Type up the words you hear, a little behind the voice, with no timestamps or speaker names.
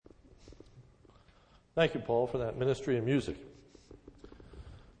Thank you, Paul, for that ministry of music.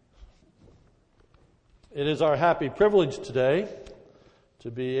 It is our happy privilege today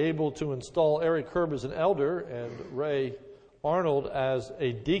to be able to install Eric Herb as an elder and Ray Arnold as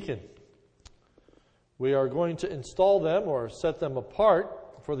a deacon. We are going to install them or set them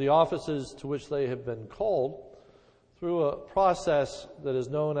apart for the offices to which they have been called through a process that is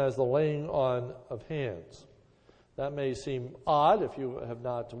known as the laying on of hands. That may seem odd if you have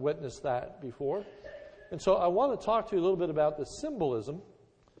not witnessed that before. And so I want to talk to you a little bit about the symbolism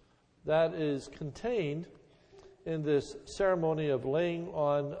that is contained in this ceremony of laying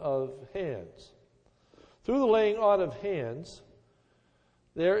on of hands. Through the laying on of hands,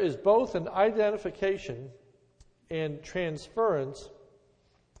 there is both an identification and transference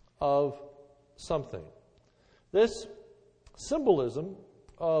of something. This symbolism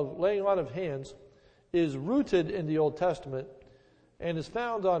of laying on of hands is rooted in the Old Testament and is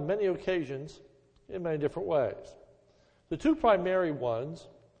found on many occasions in many different ways. The two primary ones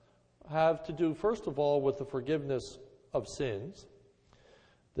have to do, first of all, with the forgiveness of sins.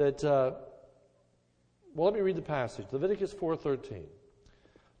 Let me read the passage. Leviticus 4:13.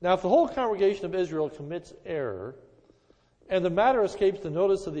 Now, if the whole congregation of Israel commits error, and the matter escapes the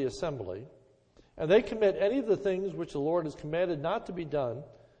notice of the assembly, and they commit any of the things which the Lord has commanded not to be done,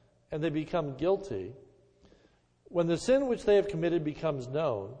 and they become guilty, when the sin which they have committed becomes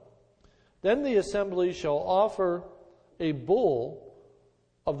known, then the assembly shall offer a bull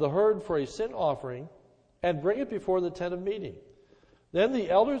of the herd for a sin offering and bring it before the tent of meeting. Then the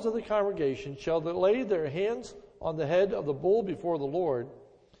elders of the congregation shall lay their hands on the head of the bull before the Lord,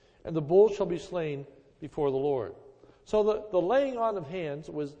 and the bull shall be slain before the Lord. So the laying on of hands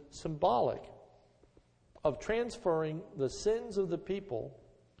was symbolic of transferring the sins of the people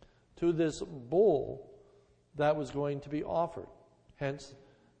to this bull that was going to be offered. Hence,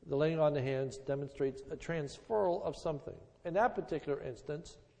 the laying on of hands demonstrates a transferal of something. In that particular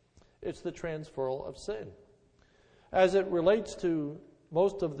instance, it's the transferal of sin. As it relates to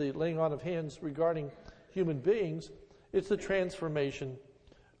most of the laying on of hands regarding human beings, it's the transformation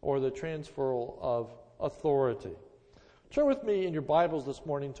or the transferal of authority. Turn with me in your Bibles this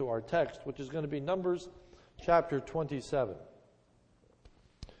morning to our text, which is going to be Numbers chapter 27.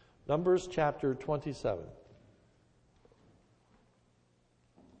 Numbers chapter 27.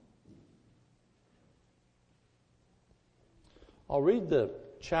 I'll read the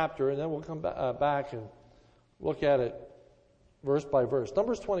chapter and then we'll come back and look at it verse by verse.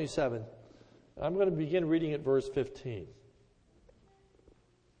 Numbers 27. I'm going to begin reading at verse 15.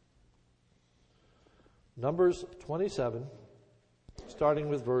 Numbers 27, starting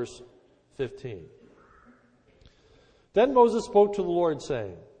with verse 15. Then Moses spoke to the Lord,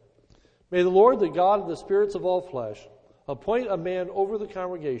 saying, May the Lord, the God of the spirits of all flesh, appoint a man over the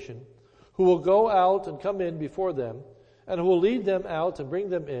congregation who will go out and come in before them, and who will lead them out and bring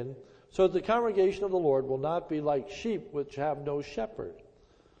them in, so that the congregation of the Lord will not be like sheep which have no shepherd.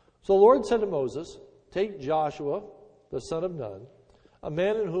 So the Lord said to Moses, Take Joshua, the son of Nun, a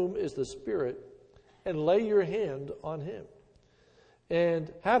man in whom is the Spirit, and lay your hand on him,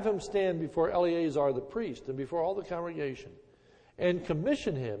 and have him stand before Eleazar the priest and before all the congregation, and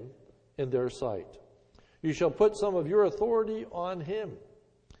commission him in their sight. You shall put some of your authority on him,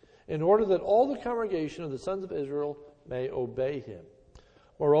 in order that all the congregation of the sons of Israel may obey him.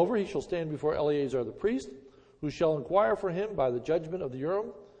 Moreover, he shall stand before Eleazar the priest, who shall inquire for him by the judgment of the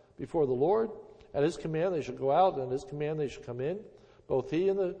Urim before the Lord. At his command they shall go out, and at his command they shall come in, both he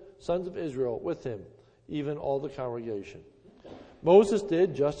and the sons of Israel with him, even all the congregation. Moses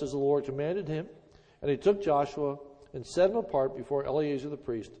did just as the Lord commanded him, and he took Joshua and set him apart before Eleazar the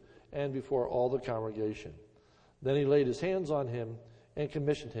priest and before all the congregation. Then he laid his hands on him and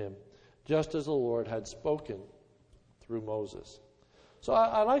commissioned him, just as the Lord had spoken through Moses. So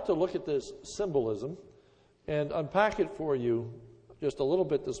I'd like to look at this symbolism and unpack it for you just a little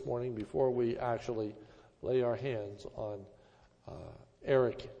bit this morning before we actually lay our hands on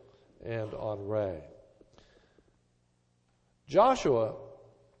Eric and on Ray. Joshua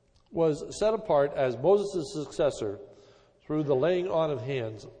was set apart as Moses' successor through the laying on of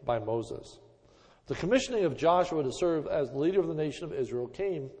hands by Moses. The commissioning of Joshua to serve as the leader of the nation of Israel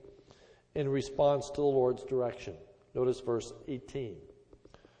came in response to the Lord's direction. Notice verse 18.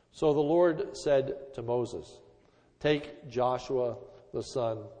 So the Lord said to Moses, Take Joshua the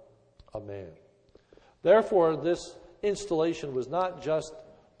son of man. Therefore, this installation was not just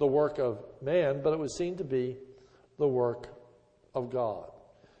the work of man, but it was seen to be the work of God.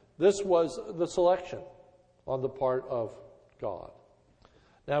 This was the selection on the part of God.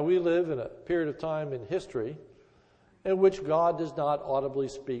 Now, we live in a period of time in history in which God does not audibly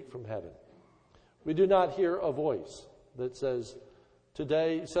speak from heaven. We do not hear a voice that says,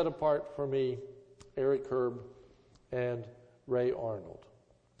 "Today, set apart for me Eric Herb and Ray Arnold."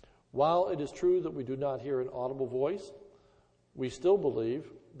 While it is true that we do not hear an audible voice, we still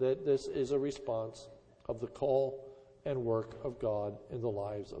believe that this is a response of the call and work of God in the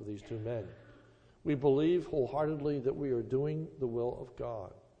lives of these two men. We believe wholeheartedly that we are doing the will of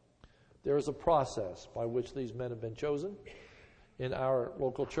God. There is a process by which these men have been chosen in our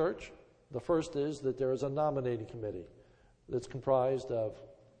local church. The first is that there is a nominating committee that's comprised of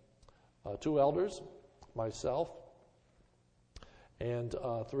 2 elders, myself, and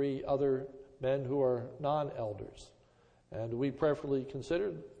 3 other men who are non-elders. And we prayerfully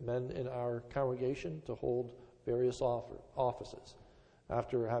considered men in our congregation to hold various offices.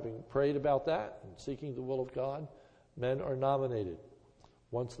 After having prayed about that and seeking the will of God, men are nominated.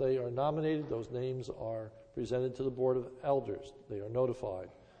 Once they are nominated, those names are presented to the Board of Elders. They are notified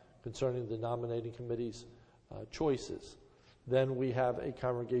concerning the nominating committee's choices. Then we have a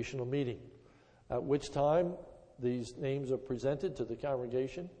congregational meeting, at which time these names are presented to the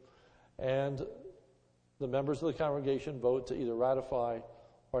congregation, and the members of the congregation vote to either ratify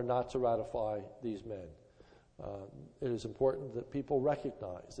or not to ratify these men. It is important that people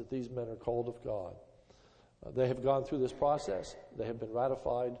recognize that these men are called of God. They have gone through this process. They have been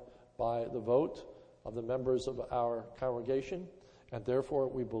ratified by the vote of the members of our congregation, and therefore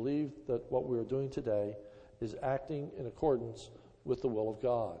we believe that what we are doing today is acting in accordance with the will of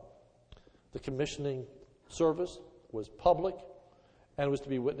God. The commissioning service was public and was to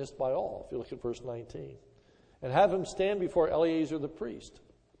be witnessed by all, if you look at verse 19. And have him stand before Eleazar the priest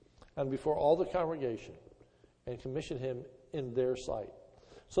and before all the congregation and commission him in their sight.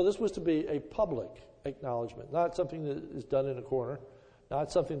 So this was to be a public acknowledgement, not something that is done in a corner,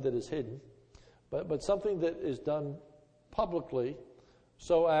 not something that is hidden, but something that is done publicly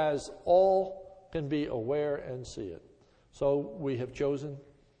so as all can be aware and see it. So we have chosen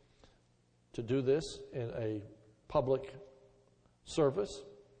to do this in a public service,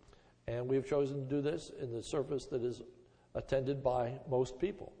 and we've chosen to do this in the service that is attended by most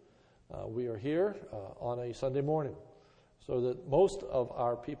people. We are here on a Sunday morning so that most of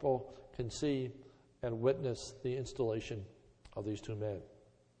our people can see and witness the installation of these two men.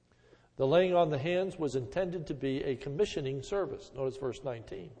 The laying on the hands was intended to be a commissioning service. Notice verse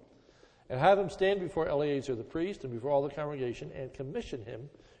 19. And have him stand before Eleazar the priest and before all the congregation and commission him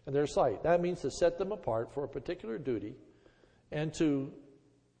in their sight. That means to set them apart for a particular duty and to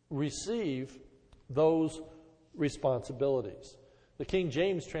receive those responsibilities. The King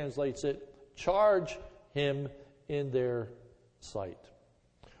James translates it, charge him in their sight.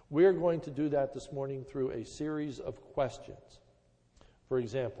 We're going to do that this morning through a series of questions. For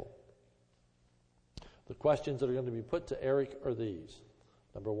example, the questions that are going to be put to Eric are these.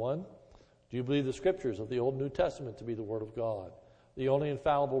 Number 1, do you believe the scriptures of the Old and New Testament to be the Word of God, the only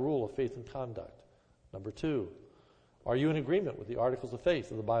infallible rule of faith and conduct? Number 2, are you in agreement with the articles of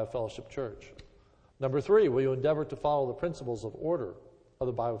faith of the Bible Fellowship Church? Number 3, will you endeavor to follow the principles of order of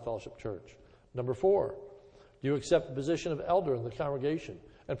the Bible Fellowship Church? Number 4, do you accept the position of elder in the congregation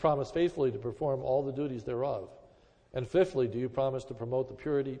and promise faithfully to perform all the duties thereof? And 5thly, do you promise to promote the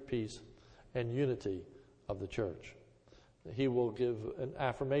purity, peace, and unity of the church? He will give an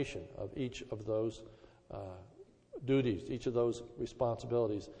affirmation of each of those duties, each of those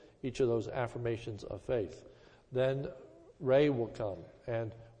responsibilities, each of those affirmations of faith. Then Ray will come,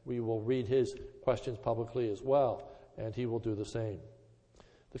 and we will read his questions publicly as well, and he will do the same.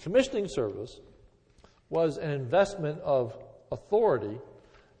 The commissioning service was an investment of authority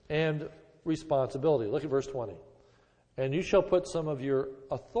and responsibility. Look at verse 20. And you shall put some of your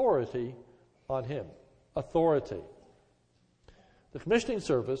authority on him. Authority. The commissioning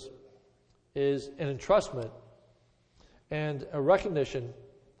service is an entrustment and a recognition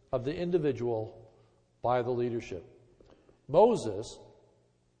of the individual by the leadership. Moses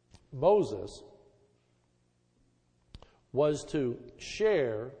was to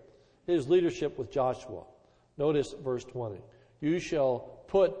share his leadership with Joshua. Notice verse 20. You shall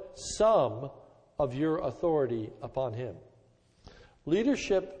put some of your authority upon him.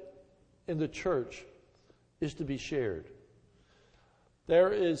 Leadership in the church is to be shared.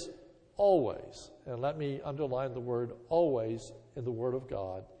 There is always, and let me underline the word always in the Word of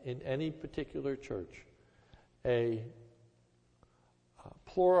God, in any particular church, a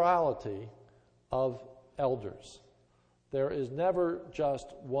plurality of elders. There is never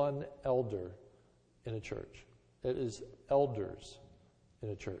just one elder in a church. It is elders in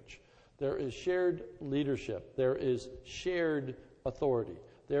a church. There is shared leadership. There is shared authority.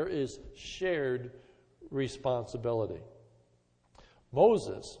 There is shared responsibility.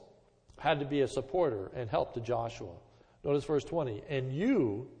 Moses had to be a supporter and help to Joshua. Notice verse 20. And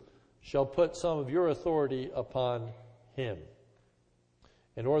you shall put some of your authority upon him,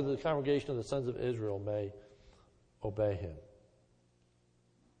 in order that the congregation of the sons of Israel may obey him.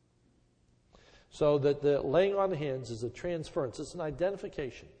 So that the laying on of hands is a transference. It's an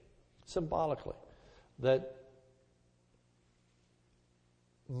identification, symbolically, that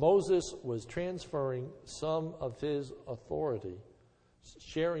Moses was transferring some of his authority,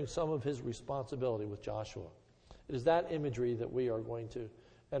 sharing some of his responsibility with Joshua. It is that imagery that we are going to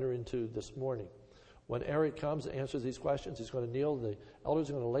enter into this morning. When Eric comes and answers these questions, he's going to kneel. The elders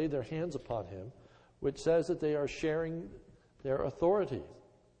are going to lay their hands upon him, which says that they are sharing their authority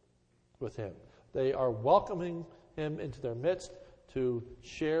with him. They are welcoming him into their midst to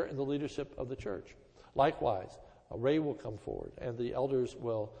share in the leadership of the church. Likewise, Ray will come forward, and the elders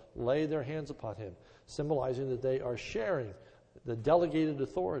will lay their hands upon him, symbolizing that they are sharing the delegated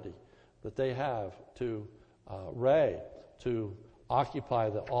authority that they have to Ray to occupy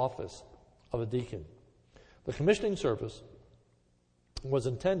the office of a deacon. The commissioning service was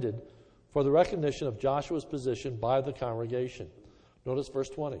intended for the recognition of Joshua's position by the congregation. Notice verse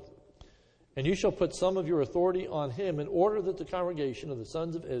 20. And you shall put some of your authority on him in order that the congregation of the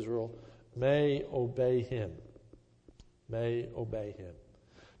sons of Israel may obey him. May obey him.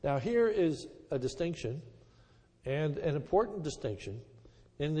 Now here is a distinction, and an important distinction,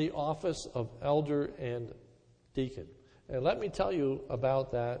 in the office of elder and deacon. And let me tell you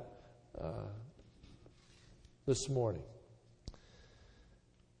about that this morning.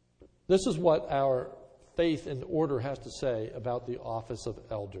 This is what our faith and order has to say about the office of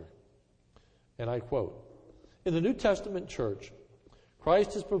elder. And I quote, in the New Testament church,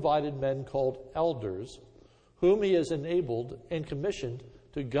 Christ has provided men called elders, whom he has enabled and commissioned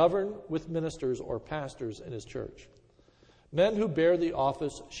to govern with ministers or pastors in his church. Men who bear the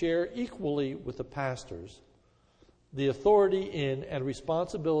office share equally with the pastors the authority in and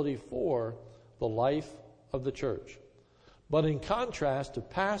responsibility for the life of the church. But in contrast to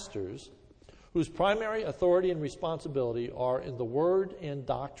pastors, whose primary authority and responsibility are in the word and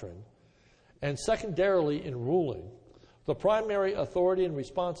doctrine, and secondarily in ruling, the primary authority and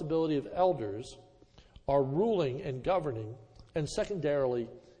responsibility of elders are ruling and governing, and secondarily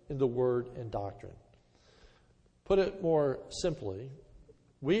in the word and doctrine. Put it more simply,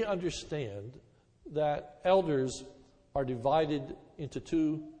 we understand that elders are divided into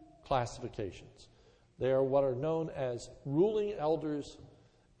two classifications. They are what are known as ruling elders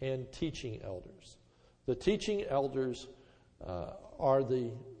and teaching elders. The teaching elders are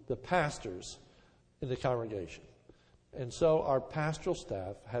the pastors in the congregation. And so our pastoral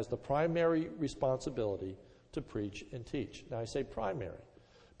staff has the primary responsibility to preach and teach. Now I say primary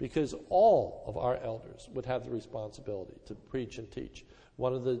because all of our elders would have the responsibility to preach and teach.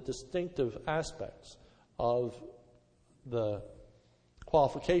 One of the distinctive aspects of the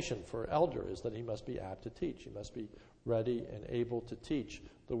qualification for elder is that he must be apt to teach. He must be ready and able to teach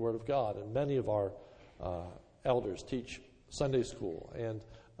the Word of God. And many of our elders teach Sunday school and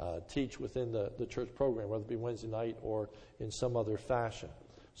teach within the church program, whether it be Wednesday night or in some other fashion.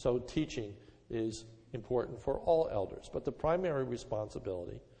 So teaching is important for all elders. But the primary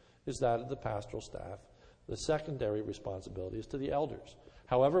responsibility is that of the pastoral staff. The secondary responsibility is to the elders.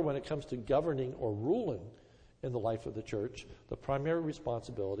 However, when it comes to governing or ruling in the life of the church, the primary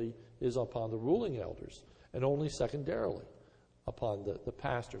responsibility is upon the ruling elders, and only secondarily upon the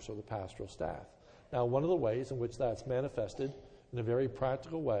pastors or the pastoral staff. Now, one of the ways in which that's manifested in a very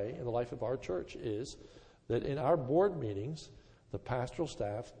practical way in the life of our church is that in our board meetings, the pastoral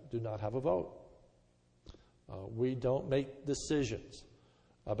staff do not have a vote. We don't make decisions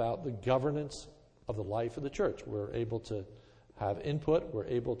about the governance of the life of the church. We're able to have input. We're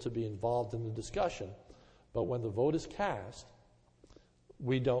able to be involved in the discussion. But when the vote is cast,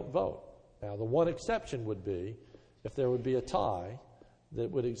 we don't vote. Now, the one exception would be if there would be a tie that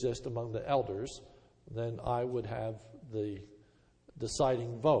would exist among the elders, then I would have the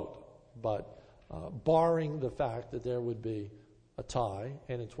deciding vote. But barring the fact that there would be a tie,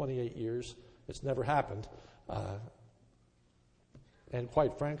 and in 28 years it's never happened, and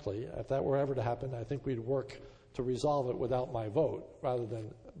quite frankly, if that were ever to happen, I think we'd work to resolve it without my vote rather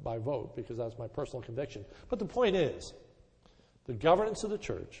than by vote, because that's my personal conviction. But the point is, the governance of the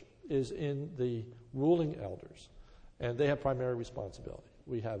church is in the ruling elders, and they have primary responsibility.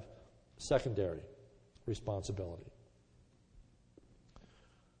 We have secondary responsibility.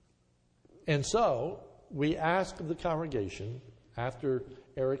 And so, we ask of the congregation, after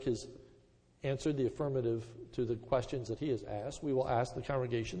Eric has answered the affirmative to the questions that he has asked, we will ask the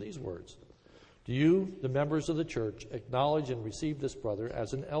congregation these words. Do you, the members of the church, acknowledge and receive this brother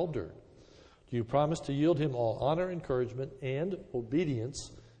as an elder? Do you promise to yield him all honor, encouragement, and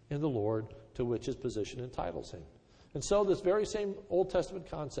obedience in the Lord to which his position entitles him? And so this very same Old Testament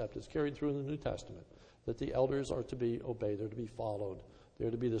concept is carried through in the New Testament, that the elders are to be obeyed, they're to be followed,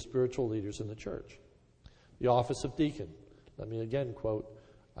 they're to be the spiritual leaders in the church. The office of deacon. Let me again quote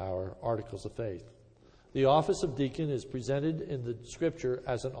our Articles of Faith. The office of deacon is presented in the Scripture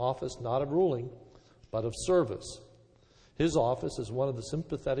as an office not of ruling, but of service. His office is one of the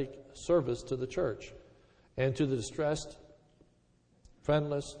sympathetic service to the church and to the distressed,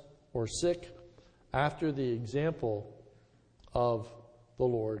 friendless, or sick after the example of the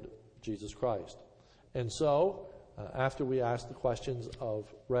Lord Jesus Christ. And so, after we ask the questions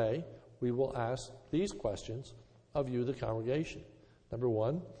of Ray, we will ask these questions of you, the congregation. Number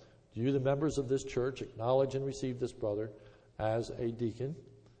one, do you, the members of this church, acknowledge and receive this brother as a deacon?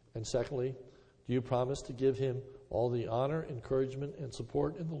 And secondly, do you promise to give him all the honor, encouragement, and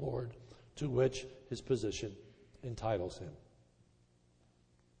support in the Lord to which his position entitles him?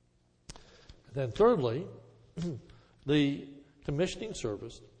 And then thirdly, the commissioning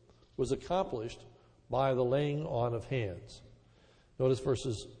service was accomplished by the laying on of hands. Notice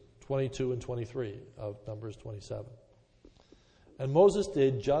verses 22 and 23 of Numbers 27. And Moses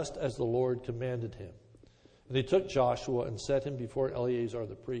did just as the Lord commanded him. And he took Joshua and set him before Eleazar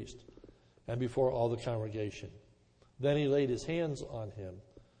the priest and before all the congregation. Then he laid his hands on him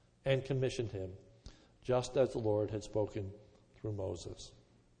and commissioned him, just as the Lord had spoken through Moses.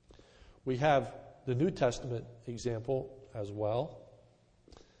 We have the New Testament example as well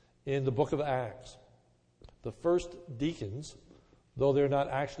in the book of Acts. The first deacons, though they're not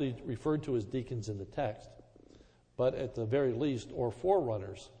actually referred to as deacons in the text, but at the very least, or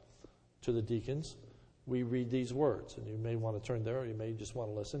forerunners to the deacons, we read these words. And you may want to turn there, or you may just want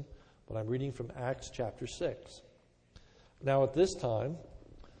to listen. But I'm reading from Acts chapter 6. Now at this time,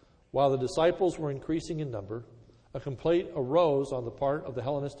 while the disciples were increasing in number, a complaint arose on the part of the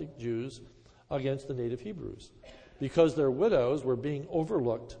Hellenistic Jews against the native Hebrews, because their widows were being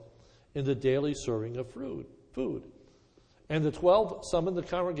overlooked in the daily serving of food. And the 12 summoned the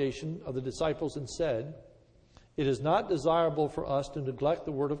congregation of the disciples and said, "It is not desirable for us to neglect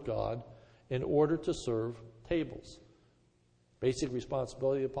the word of God in order to serve tables." Basic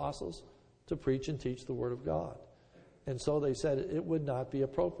responsibility of apostles, to preach and teach the word of God. And so they said it would not be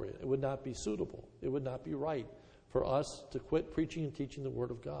appropriate. It would not be suitable. It would not be right for us to quit preaching and teaching the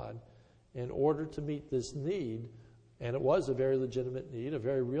word of God in order to meet this need. And it was a very legitimate need, a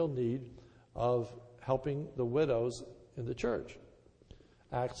very real need of helping the widows in the church.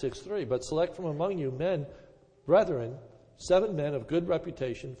 Acts 6:3. But select from among you men, brethren, 7 men of good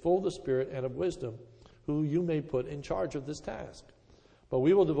reputation, full of the Spirit and of wisdom, who you may put in charge of this task. But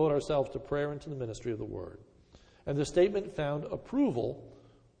we will devote ourselves to prayer and to the ministry of the word. And the statement found approval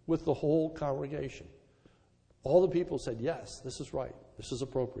with the whole congregation. All the people said, yes, this is right, this is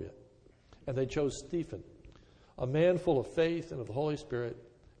appropriate. And they chose Stephen, a man full of faith and of the Holy Spirit,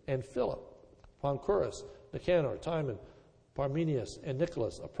 and Philip, Prochorus, Nicanor, Timon, Parmenius, and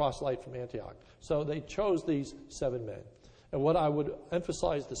Nicholas, a proselyte from Antioch. So they chose these 7 men. And what I would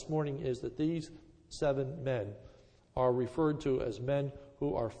emphasize this morning is that these 7 men are referred to as men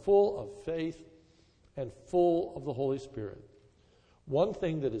who are full of faith and full of the Holy Spirit. One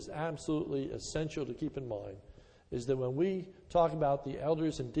thing that is absolutely essential to keep in mind is that when we talk about the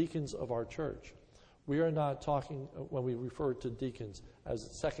elders and deacons of our church, we are not talking, when we refer to deacons, as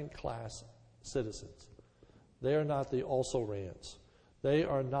second-class citizens. They are not the also-rans. They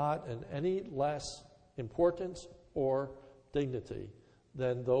are not in any less importance or dignity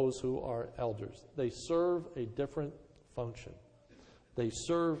than those who are elders. They serve a different function. They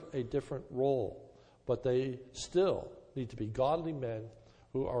serve a different role, but they still need to be godly men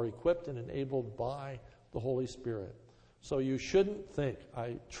who are equipped and enabled by the Holy Spirit. So you shouldn't think,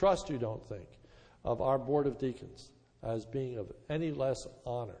 I trust you don't think, of our board of deacons as being of any less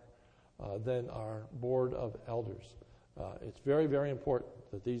honor than our board of elders. It's very, very important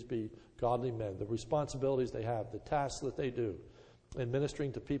that these be godly men. The responsibilities they have, the tasks that they do in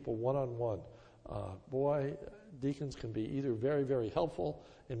ministering to people one-on-one. Deacons can be either very, very helpful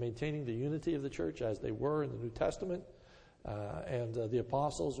in maintaining the unity of the church as they were in the New Testament, and the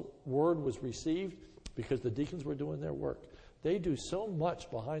apostles' word was received because the deacons were doing their work. They do so much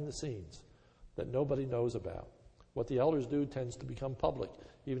behind the scenes that nobody knows about. What the elders do tends to become public,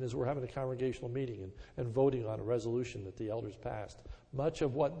 even as we're having a congregational meeting and voting on a resolution that the elders passed. Much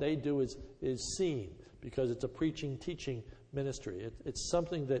of what they do is seen because it's a preaching, teaching ministry. It's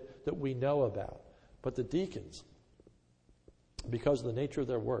something that we know about. But the deacons, because of the nature of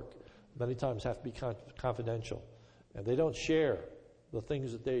their work, many times have to be confidential. And they don't share the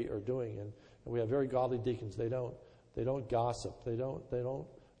things that they are doing. And we have very godly deacons. They don't gossip. They don't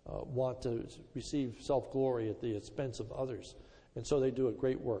want to receive self-glory at the expense of others. And so they do a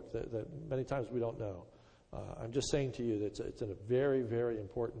great work that many times we don't know. I'm just saying to you that it's a very, very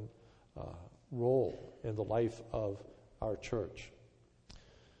important role in the life of our church.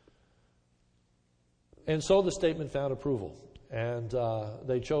 And so the statement found approval, and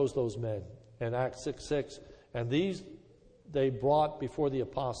they chose those men. In Acts 6:6, and these they brought before the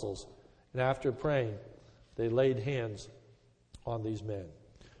apostles, and after praying, they laid hands on these men.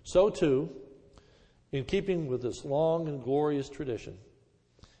 So too, in keeping with this long and glorious tradition,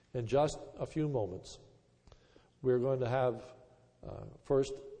 in just a few moments, we're going to have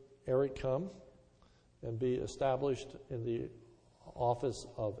first Eric come and be established in the office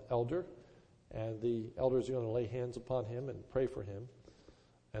of elder, and the elders are going to lay hands upon him and pray for him.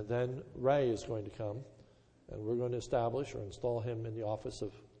 And then Ray is going to come, and we're going to establish or install him in the office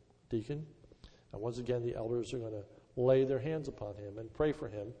of deacon. And once again, the elders are going to lay their hands upon him and pray for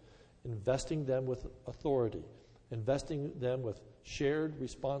him, investing them with authority, investing them with shared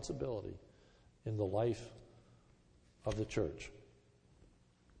responsibility in the life of the church.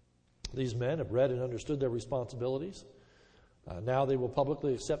 These men have read and understood their responsibilities. Now they will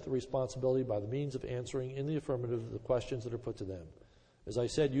publicly accept the responsibility by the means of answering in the affirmative the questions that are put to them. As I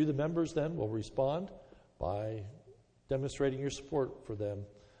said, you, the members, then, will respond by demonstrating your support for them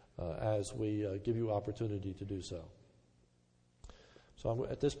as we give you opportunity to do so. So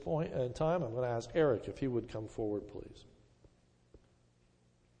at this point in time, I'm going to ask Eric if he would come forward, please.